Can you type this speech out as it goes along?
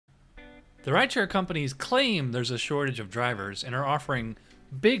The rideshare companies claim there's a shortage of drivers and are offering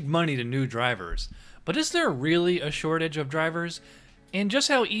big money to new drivers. But is there really a shortage of drivers? And just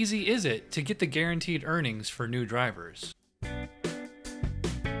how easy is it to get the guaranteed earnings for new drivers?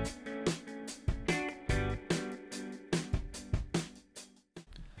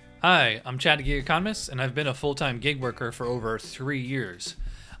 Hi, I'm 𝗏𝗏𝗏𝗏𝗏𝗏𝗏𝗏𝗏𝗏𝗏𝗏𝗏𝗏𝗏 gig economist, and I've been a full-time gig worker for over 3 years.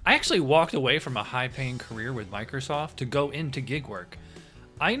 I actually walked away from a high-paying career with Microsoft to go into gig work.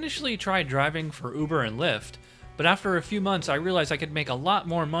 I initially tried driving for Uber and Lyft, but after a few months I realized I could make a lot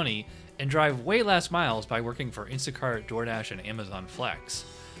more money and drive way less miles by working for Instacart, DoorDash, and Amazon Flex.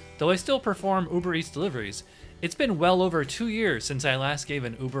 Though I still perform Uber Eats deliveries, it's been well over 2 years since I last gave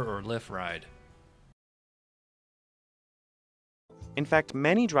an Uber or Lyft ride. In fact,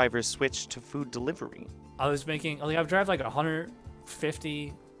 many drivers switched to food delivery. I would drive like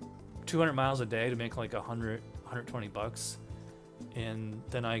 150, 200 miles a day to make like 100, 120 bucks. And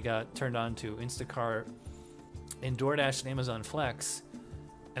then I got turned on to Instacart and DoorDash and Amazon Flex.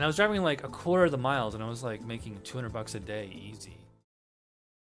 And I was driving like a quarter of the miles and I was like making 200 bucks a day easy.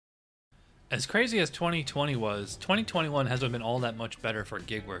 As crazy as 2020 was, 2021 hasn't been all that much better for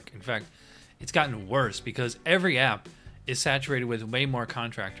gig work. In fact, it's gotten worse because every app is saturated with way more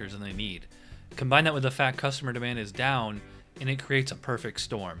contractors than they need. Combine that with the fact customer demand is down, and it creates a perfect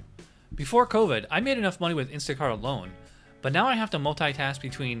storm. Before COVID, I made enough money with Instacart alone, but now I have to multitask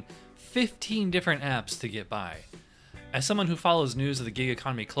between 15 different apps to get by. As someone who follows news of the gig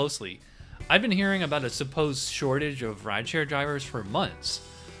economy closely, I've been hearing about a supposed shortage of rideshare drivers for months.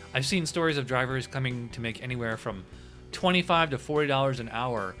 I've seen stories of drivers coming to make anywhere from $25 to $40 an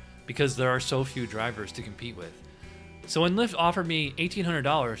hour because there are so few drivers to compete with. So when Lyft offered me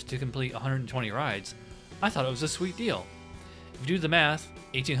 $1,800 to complete 120 rides, I thought it was a sweet deal. If you do the math,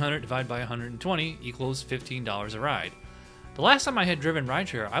 1,800 divided by 120 equals $15 a ride. The last time I had driven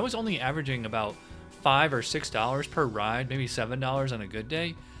rideshare, I was only averaging about $5 or $6 per ride, maybe $7 on a good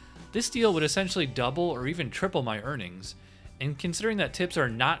day. This deal would essentially double or even triple my earnings. And considering that tips are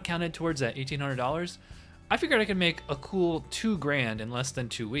not counted towards that $1,800, I figured I could make a cool $2 grand in less than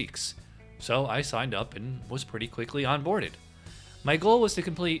 2 weeks. So I signed up and was pretty quickly onboarded. My goal was to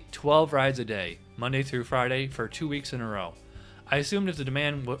complete 12 rides a day, Monday through Friday, for 2 weeks in a row. I assumed if the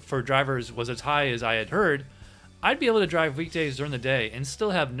demand for drivers was as high as I had heard, I'd be able to drive weekdays during the day and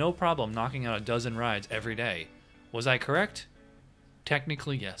still have no problem knocking out a dozen rides every day. Was I correct?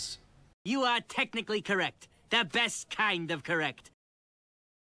 Technically, yes. You are technically correct. The best kind of correct.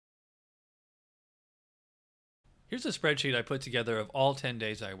 Here's a spreadsheet I put together of all 10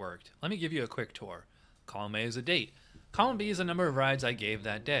 days I worked. Let me give you a quick tour. Column A is a date. Column B is the number of rides I gave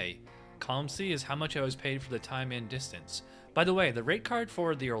that day. Column C is how much I was paid for the time and distance. By the way, the rate card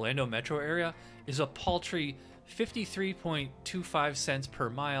for the Orlando metro area is a paltry 53.25 cents per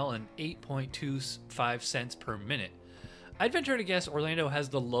mile and 8.25 cents per minute. I'd venture to guess Orlando has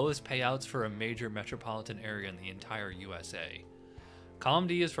the lowest payouts for a major metropolitan area in the entire USA. Column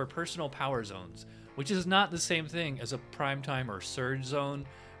D is for personal power zones, which is not the same thing as a primetime or surge zone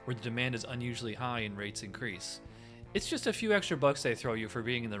where the demand is unusually high and rates increase. It's just a few extra bucks they throw you for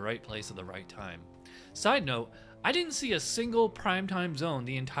being in the right place at the right time. Side note, I didn't see a single primetime zone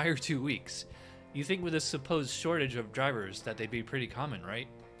the entire 2 weeks. You think with this supposed shortage of drivers that they'd be pretty common, right?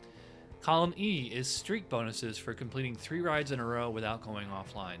 Column E is streak bonuses for completing 3 rides in a row without going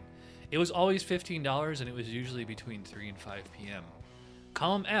offline. It was always $15 and it was usually between 3 and 5 p.m.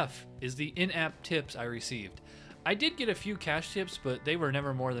 Column F is the in-app tips I received. I did get a few cash tips, but they were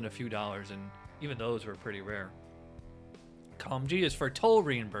never more than a few dollars, and even those were pretty rare. Column G is for toll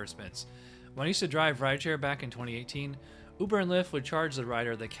reimbursements. When I used to drive rideshare back in 2018, Uber and Lyft would charge the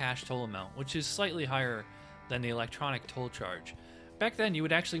rider the cash toll amount, which is slightly higher than the electronic toll charge. Back then, you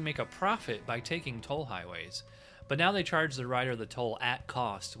would actually make a profit by taking toll highways, but now they charge the rider the toll at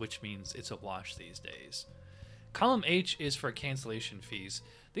cost, which means it's a wash these days. Column H is for cancellation fees.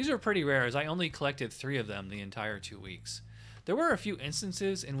 These are pretty rare as I only collected 3 of them the entire 2 weeks. There were a few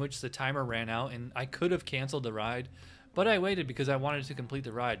instances in which the timer ran out and I could have canceled the ride, but I waited because I wanted to complete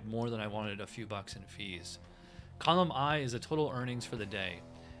the ride more than I wanted a few bucks in fees. Column I is the total earnings for the day.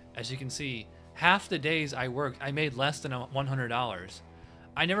 As you can see, half the days I worked, I made less than $100.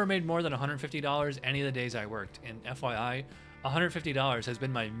 I never made more than $150 any of the days I worked, and FYI, $150 has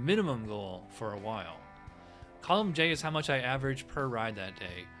been my minimum goal for a while. Column J is how much I averaged per ride that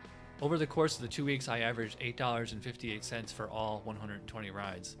day. Over the course of the 2 weeks, I averaged $8.58 for all 120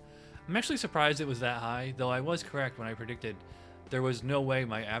 rides. I'm actually surprised it was that high, though I was correct when I predicted there was no way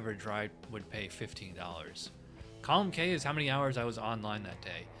my average ride would pay $15. Column K is how many hours I was online that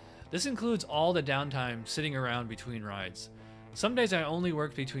day. This includes all the downtime sitting around between rides. Some days I only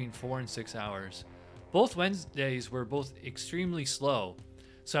worked between 4 and 6 hours. Both Wednesdays were both extremely slow,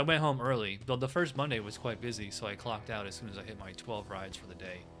 so I went home early, though the first Monday was quite busy, so I clocked out as soon as I hit my 12 rides for the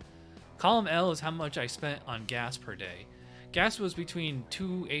day. Column L is how much I spent on gas per day. Gas was between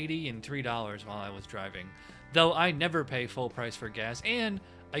 $2.80 and $3 while I was driving, though I never pay full price for gas, and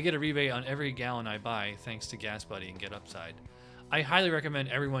I get a rebate on every gallon I buy thanks to GasBuddy and 𝗙𝗢𝗟𝗏. I highly recommend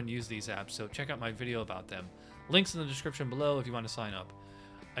everyone use these apps, so check out my video about them. Links in the description below if you want to sign up.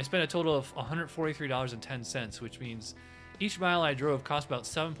 I spent a total of $143.10, which means each mile I drove cost about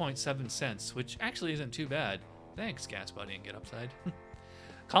 7.7 cents, which actually isn't too bad. Thanks, GasBuddy and 𝗙𝗢𝗟𝗏.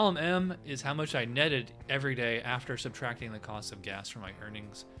 Column M is how much I netted every day after subtracting the cost of gas from my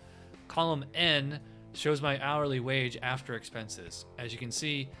earnings. Column N shows my hourly wage after expenses. As you can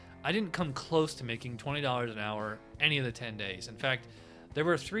see, I didn't come close to making $20 an hour any of the 10 days. In fact, there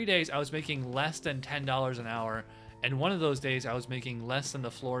were 3 days I was making less than $10 an hour, and one of those days I was making less than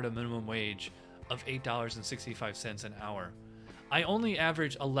the Florida minimum wage of $8.65 an hour. I only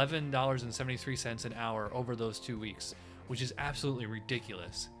averaged $11.73 an hour over those 2 weeks, which is absolutely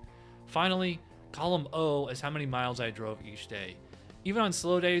ridiculous. Finally, column O is how many miles I drove each day. Even on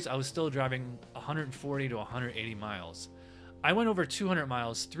slow days, I was still driving 140 to 180 miles. I went over 200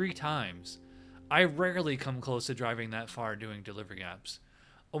 miles 3 times. I rarely come close to driving that far doing delivery apps.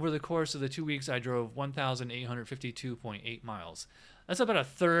 Over the course of the 2 weeks, I drove 1,852.8 miles. That's about a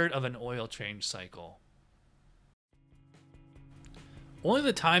third of an oil change cycle. Only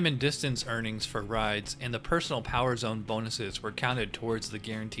the time and distance earnings for rides and the personal power zone bonuses were counted towards the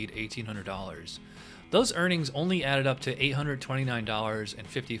guaranteed $1,800. Those earnings only added up to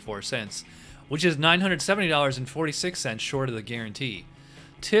 $829.54, which is $970.46 short of the guarantee.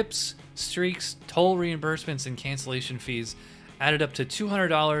 Tips, streaks, toll reimbursements, and cancellation fees added up to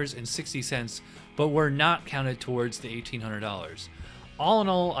 $200.60, but were not counted towards the $1,800. All in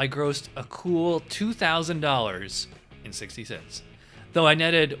all, I grossed a cool $2,000.60, though I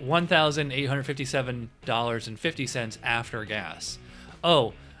netted $1,857.50 after gas.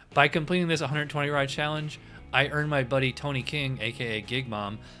 Oh, by completing this 120 ride challenge, I earned my buddy Tony King, aka Gig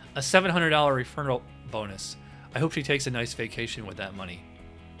Mom, a $700 referral bonus. I hope she takes a nice vacation with that money.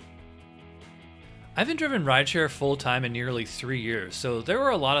 I haven't driven rideshare full-time in nearly 3 years, so there were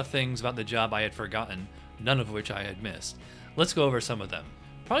a lot of things about the job I had forgotten, none of which I had missed. Let's go over some of them.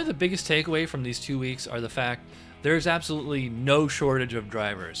 Probably the biggest takeaway from these 2 weeks are the fact there is absolutely no shortage of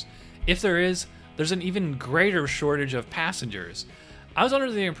drivers. If there is, there's an even greater shortage of passengers. I was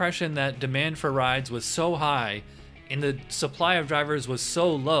under the impression that demand for rides was so high and the supply of drivers was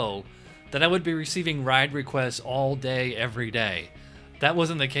so low that I would be receiving ride requests all day, every day. That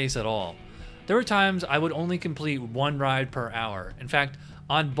wasn't the case at all. There were times I would only complete 1 ride per hour. In fact,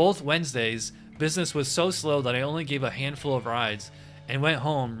 on both Wednesdays, business was so slow that I only gave a handful of rides and went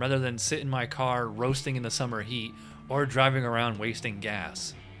home rather than sit in my car roasting in the summer heat or driving around wasting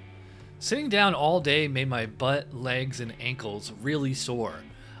gas. Sitting down all day made my butt, legs, and ankles really sore.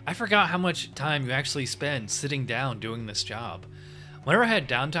 I forgot how much time you actually spend sitting down doing this job. Whenever I had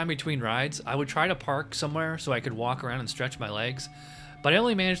downtime between rides, I would try to park somewhere so I could walk around and stretch my legs, but I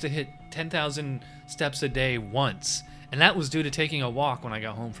only managed to hit 10,000 steps a day once, and that was due to taking a walk when I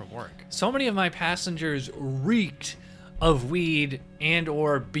got home from work. So many of my passengers reeked of weed and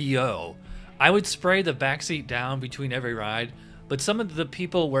or BO. I would spray the backseat down between every ride, but some of the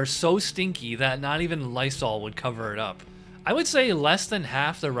people were so stinky that not even Lysol would cover it up. I would say less than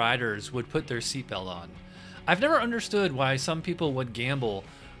half the riders would put their seatbelt on. I've never understood why some people would gamble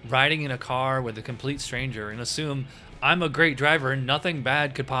riding in a car with a complete stranger and assume I'm a great driver and nothing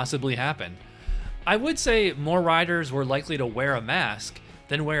bad could possibly happen. I would say more riders were likely to wear a mask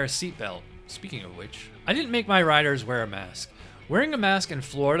than wear a seatbelt. Speaking of which, I didn't make my riders wear a mask. Wearing a mask in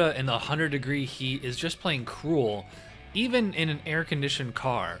Florida in the 100-degree heat is just plain cruel, even in an air-conditioned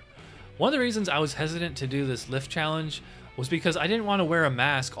car. One of the reasons I was hesitant to do this Lyft challenge was because I didn't want to wear a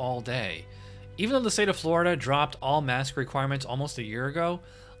mask all day. Even though the state of Florida dropped all mask requirements almost a year ago,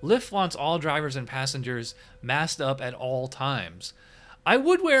 Lyft wants all drivers and passengers masked up at all times. I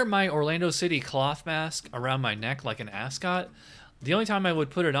would wear my Orlando City cloth mask around my neck like an ascot. The only time I would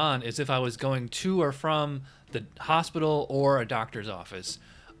put it on is if I was going to or from the hospital or a doctor's office.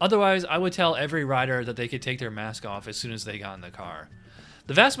 Otherwise, I would tell every rider that they could take their mask off as soon as they got in the car.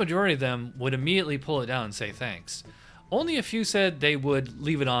 The vast majority of them would immediately pull it down and say thanks. Only a few said they would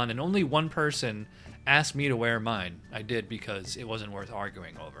leave it on, and only one person asked me to wear mine. I did because it wasn't worth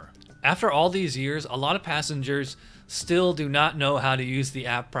arguing over. After all these years, a lot of passengers still do not know how to use the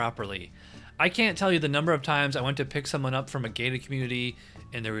app properly. I can't tell you the number of times I went to pick someone up from a gated community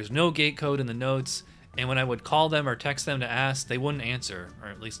and there was no gate code in the notes, and when I would call them or text them to ask, they wouldn't answer, or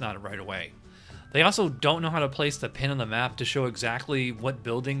at least not right away. They also don't know how to place the pin on the map to show exactly what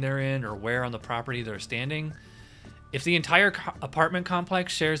building they're in or where on the property they're standing. If the entire apartment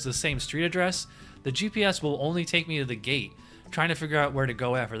complex shares the same street address, the GPS will only take me to the gate. Trying to figure out where to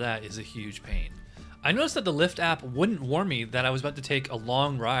go after that is a huge pain. I noticed that the Lyft app wouldn't warn me that I was about to take a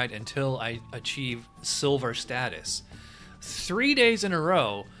long ride until I achieved silver status. 3 days in a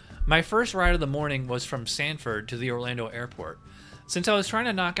row, my first ride of the morning was from Sanford to the Orlando airport. Since I was trying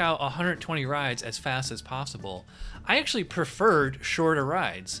to knock out 120 rides as fast as possible, I actually preferred shorter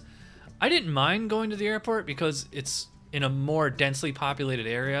rides. I didn't mind going to the airport because it's in a more densely populated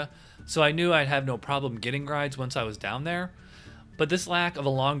area, so I knew I'd have no problem getting rides once I was down there. But this lack of a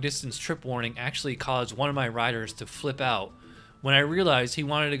long-distance trip warning actually caused one of my riders to flip out when I realized he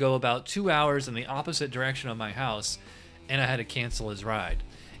wanted to go about 2 hours in the opposite direction of my house, and I had to cancel his ride.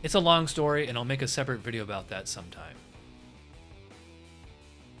 It's a long story, and I'll make a separate video about that sometime.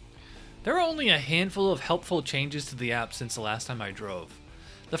 There are only a handful of helpful changes to the app since the last time I drove.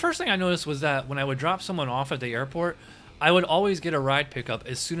 The first thing I noticed was that when I would drop someone off at the airport, I would always get a ride pickup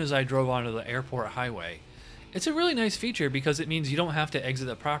as soon as I drove onto the airport highway. It's a really nice feature because it means you don't have to exit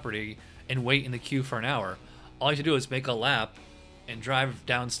the property and wait in the queue for an hour. All you have to do is make a lap and drive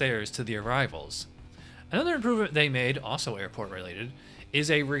downstairs to the arrivals. Another improvement they made, also airport related, is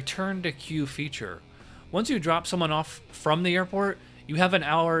a return to queue feature. Once you drop someone off from the airport, you have an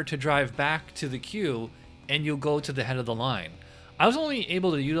hour to drive back to the queue and you'll go to the head of the line. I was only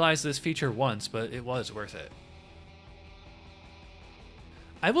able to utilize this feature once, but it was worth it.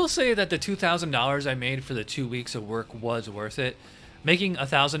 I will say that the $2,000 I made for the 2 weeks of work was worth it. Making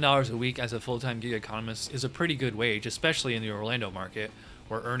 $1,000 a week as a full-time gig economist is a pretty good wage, especially in the Orlando market,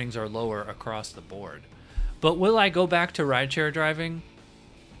 where earnings are lower across the board. But will I go back to rideshare driving?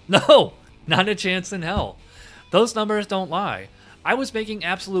 No, not a chance in hell. Those numbers don't lie. I was making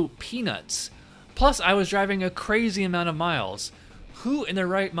absolute peanuts. Plus, I was driving a crazy amount of miles. Who in their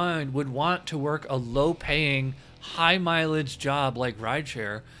right mind would want to work a low-paying, high-mileage job like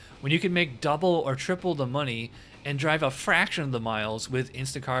rideshare when you can make double or triple the money and drive a fraction of the miles with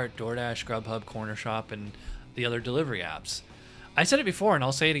Instacart, DoorDash, Grubhub, Cornershop, and the other delivery apps? I said it before and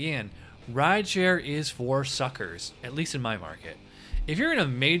I'll say it again. Rideshare is for suckers, at least in my market. If you're in a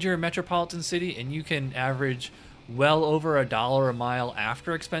major metropolitan city and you can average well over $1 a mile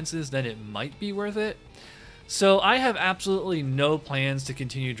after expenses, then it might be worth it. So I have absolutely no plans to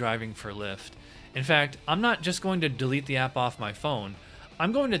continue driving for Lyft. In fact, I'm not just going to delete the app off my phone.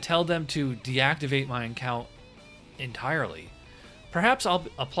 I'm going to tell them to deactivate my account entirely. Perhaps I'll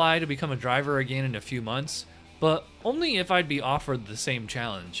apply to become a driver again in a few months, but only if I'd be offered the same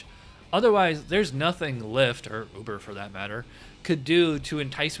challenge. Otherwise, there's nothing Lyft, or Uber for that matter, could do to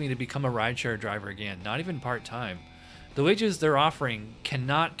entice me to become a rideshare driver again, not even part-time. The wages they're offering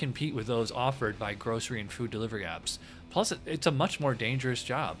cannot compete with those offered by grocery and food delivery apps. Plus, it's a much more dangerous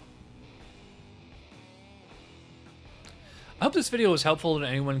job. I hope this video was helpful to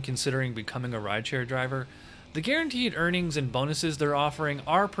anyone considering becoming a rideshare driver. The guaranteed earnings and bonuses they're offering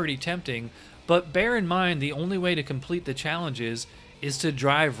are pretty tempting, but bear in mind the only way to complete the challenges is to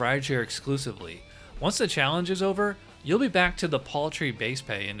drive rideshare exclusively. Once the challenge is over, you'll be back to the paltry base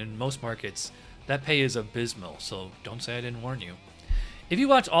pay, and in most markets, that pay is abysmal, so don't say I didn't warn you. If you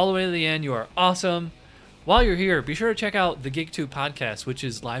watch all the way to the end, you are awesome. While you're here, be sure to check out the GigTube podcast, which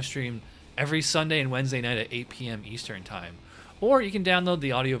is live streamed every Sunday and Wednesday night at 8 p.m. Eastern Time. Or you can download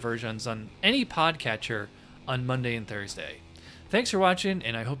the audio versions on any podcatcher on Monday and Thursday. Thanks for watching,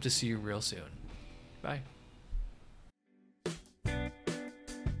 and I hope to see you real soon. Bye.